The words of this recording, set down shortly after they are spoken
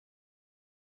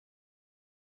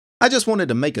I just wanted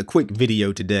to make a quick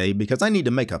video today because I need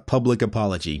to make a public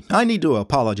apology. I need to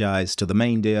apologize to the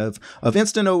main dev of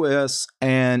InstantOS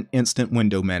and Instant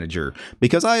Window Manager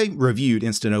because I reviewed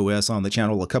InstantOS on the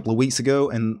channel a couple of weeks ago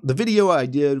and the video I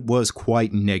did was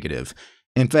quite negative.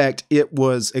 In fact, it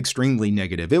was extremely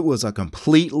negative. It was a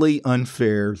completely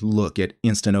unfair look at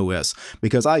InstantOS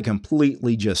because I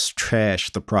completely just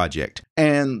trashed the project.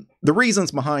 And the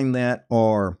reasons behind that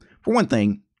are, for one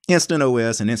thing,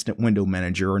 InstantOS and Instant Window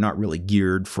Manager are not really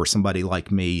geared for somebody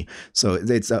like me. So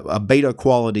it's a beta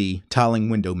quality tiling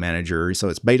window manager, so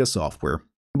it's beta software.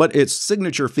 But its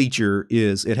signature feature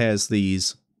is it has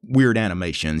these weird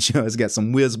animations. You know, it's got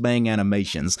some whiz-bang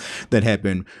animations that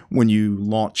happen when you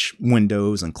launch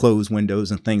windows and close windows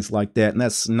and things like that. And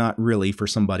that's not really for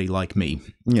somebody like me.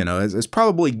 You know, it's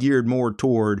probably geared more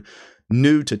toward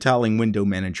new to tiling window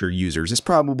manager users. It's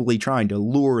probably trying to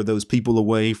lure those people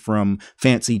away from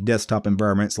fancy desktop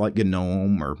environments like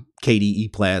GNOME or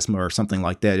KDE Plasma or something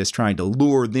like that. It's trying to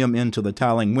lure them into the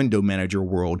tiling window manager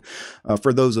world.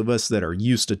 For those of us that are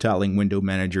used to tiling window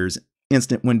managers,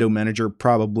 Instant Window Manager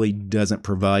probably doesn't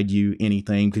provide you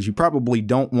anything because you probably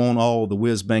don't want all the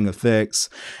whiz-bang effects.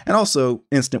 And also,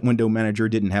 Instant Window Manager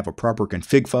didn't have a proper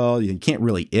config file. You can't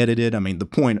really edit it. I mean, the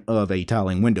point of a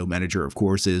tiling window manager, of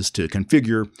course, is to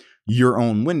configure your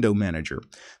own window manager.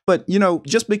 But, you know,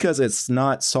 just because it's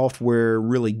not software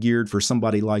really geared for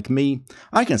somebody like me,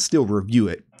 I can still review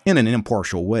it in an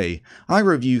impartial way. I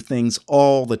review things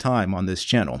all the time on this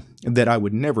channel that I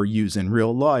would never use in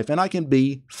real life, and I can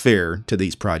be fair to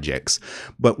these projects.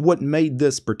 But what made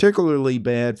this particularly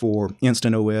bad for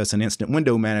InstantOS and Instant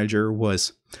Window Manager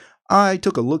was I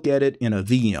took a look at it in a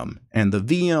VM, and the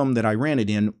VM that I ran it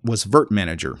in was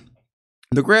virt-manager.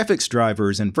 The graphics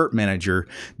drivers in virt-manager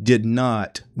did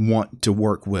not want to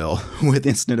work well with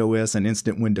InstantOS and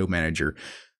Instant Window Manager.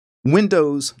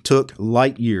 Windows took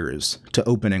light years to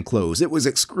open and close. It was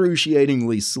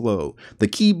excruciatingly slow. The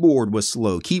keyboard was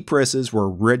slow. Key presses were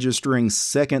registering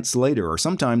seconds later, or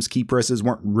sometimes key presses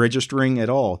weren't registering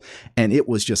at all. And it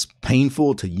was just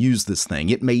painful to use this thing.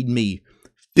 It made me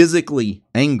physically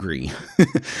angry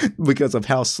because of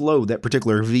how slow that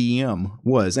particular VM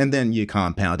was. And then you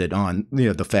compound it on, you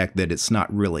know, the fact that it's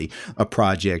not really a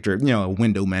project or, you know, a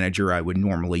window manager I would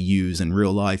normally use in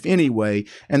real life anyway.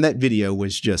 And that video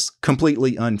was just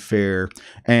completely unfair.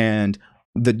 And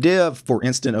the dev for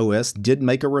InstantOS did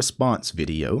make a response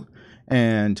video,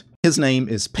 and his name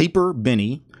is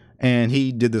Benni, and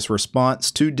he did this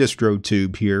response to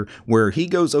DistroTube here where he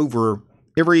goes over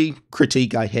every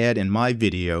critique I had in my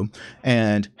video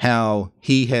and how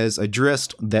he has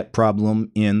addressed that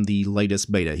problem in the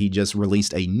latest beta. He just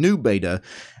released a new beta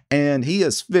and he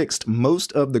has fixed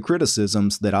most of the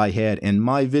criticisms that I had in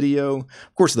my video.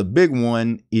 Of course, the big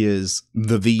one is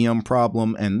the VM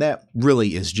problem, and that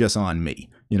really is just on me.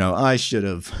 You know, I should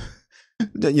have,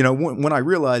 you know, when I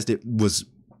realized it was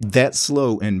that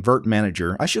slow in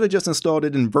virt-manager, I should have just installed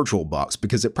it in VirtualBox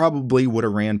because it probably would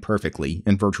have ran perfectly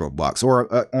in VirtualBox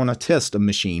or on a test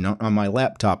machine on my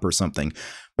laptop or something.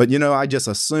 But, you know, I just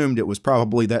assumed it was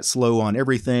probably that slow on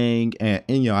everything, and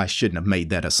you know, I shouldn't have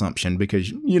made that assumption because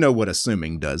you know what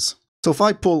assuming does. So if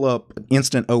I pull up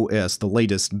InstantOS, the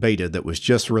latest beta that was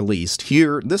just released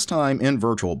here, this time in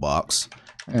VirtualBox,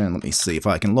 and let me see if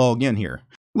I can log in here.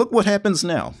 Look what happens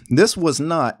now. This was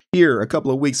not here a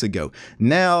couple of weeks ago.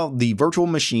 Now the virtual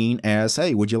machine asks,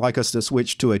 hey, would you like us to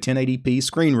switch to a 1080p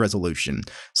screen resolution?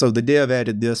 So the dev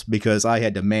added this because I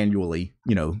had to manually,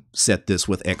 you know, set this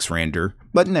with Xrender.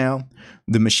 But now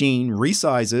the machine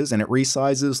resizes, and it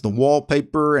resizes the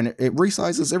wallpaper, and it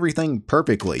resizes everything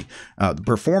perfectly. The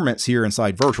performance here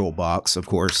inside VirtualBox, of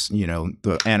course, you know,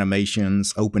 the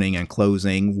animations, opening and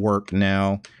closing work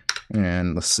now.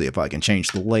 And let's see if I can change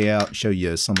the layout, show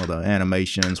you some of the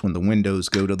animations when the windows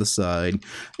go to the side.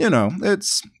 You know,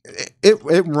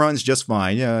 it runs just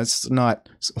fine. Yeah, it's not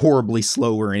horribly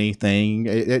slow or anything.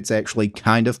 It's actually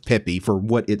kind of peppy for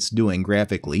what it's doing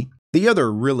graphically. The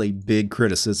other really big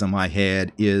criticism I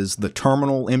had is the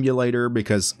terminal emulator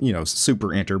because, you know,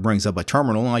 Super Enter brings up a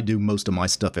terminal, and I do most of my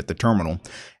stuff at the terminal.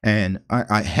 And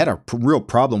I had a real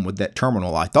problem with that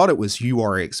terminal. I thought it was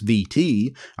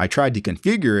URXVT. I tried to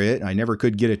configure it. I never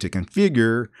could get it to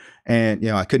configure. And, you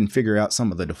know, I couldn't figure out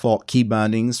some of the default key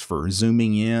bindings for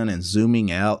zooming in and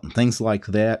zooming out and things like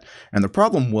that. And the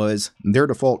problem was their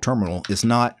default terminal is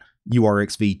not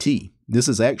URXVT. This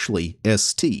is actually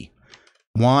ST.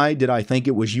 Why did I think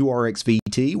it was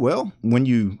URXVT? Well, when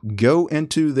you go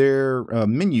into their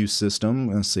menu system,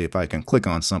 let's see if I can click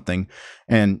on something,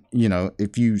 and, you know,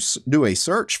 if you do a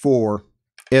search for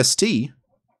ST,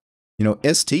 you know,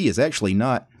 ST is actually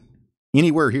not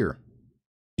anywhere here.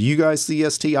 Do you guys see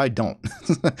ST? I don't.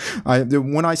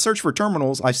 When I searched for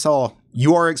terminals, I saw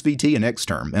URXVT and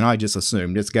Xterm, and I just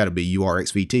assumed it's got to be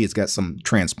URXVT. It's got some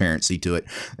transparency to it.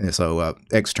 And so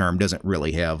Xterm doesn't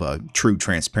really have a true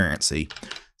transparency.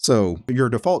 So your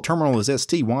default terminal is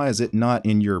ST. Why is it not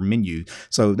in your menu?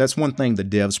 So that's one thing the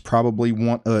devs probably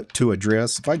want to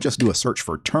address. If I just do a search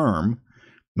for term,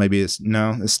 maybe it's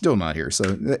still not here.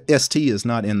 So ST is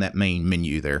not in that main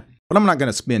menu there. But I'm not going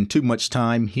to spend too much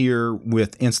time here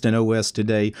with InstantOS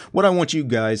today. What I want you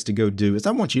guys to go do is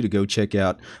I want you to go check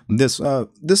out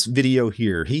this video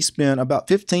here. He spent about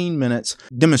 15 minutes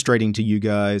demonstrating to you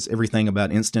guys everything about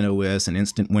InstantOS and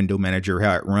Instant Window Manager,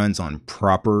 how it runs on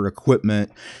proper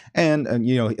equipment. And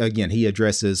you know, again, he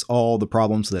addresses all the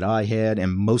problems that I had,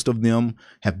 and most of them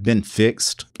have been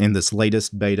fixed in this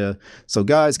latest beta. So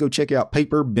guys, go check out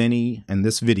Paper Benni and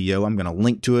this video. I'm going to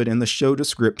link to it in the show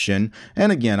description.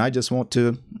 And again, I just want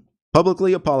to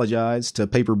publicly apologize to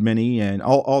Paper Benni and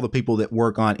all the people that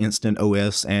work on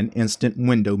InstantOS and Instant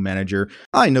Window Manager.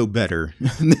 I know better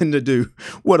than to do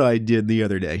what I did the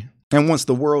other day. And once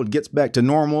the world gets back to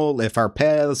normal, if our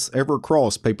paths ever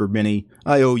cross, Paper Benni,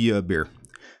 I owe you a beer.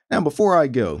 Now, before I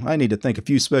go, I need to thank a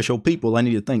few special people. I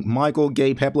need to thank Michael,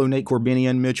 Gabe, Haplo, Nate,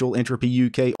 Corbinian, Mitchell, Entropy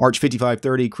UK,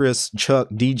 Arch5530, Chris, Chuck,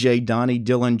 DJ, Donnie,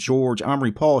 Dylan, George,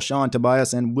 Omri, Paul, Sean,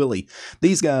 Tobias, and Willie.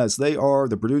 These guys, they are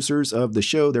the producers of the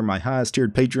show. They're my highest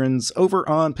tiered patrons over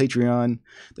on Patreon.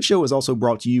 The show is also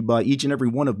brought to you by each and every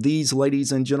one of these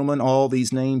ladies and gentlemen. All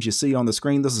these names you see on the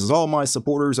screen. This is all my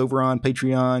supporters over on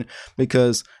Patreon,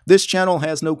 because this channel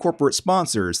has no corporate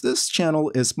sponsors. This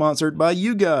channel is sponsored by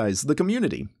you guys, the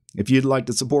community. If you'd like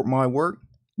to support my work,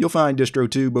 you'll find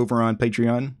DistroTube over on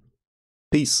Patreon.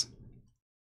 Peace.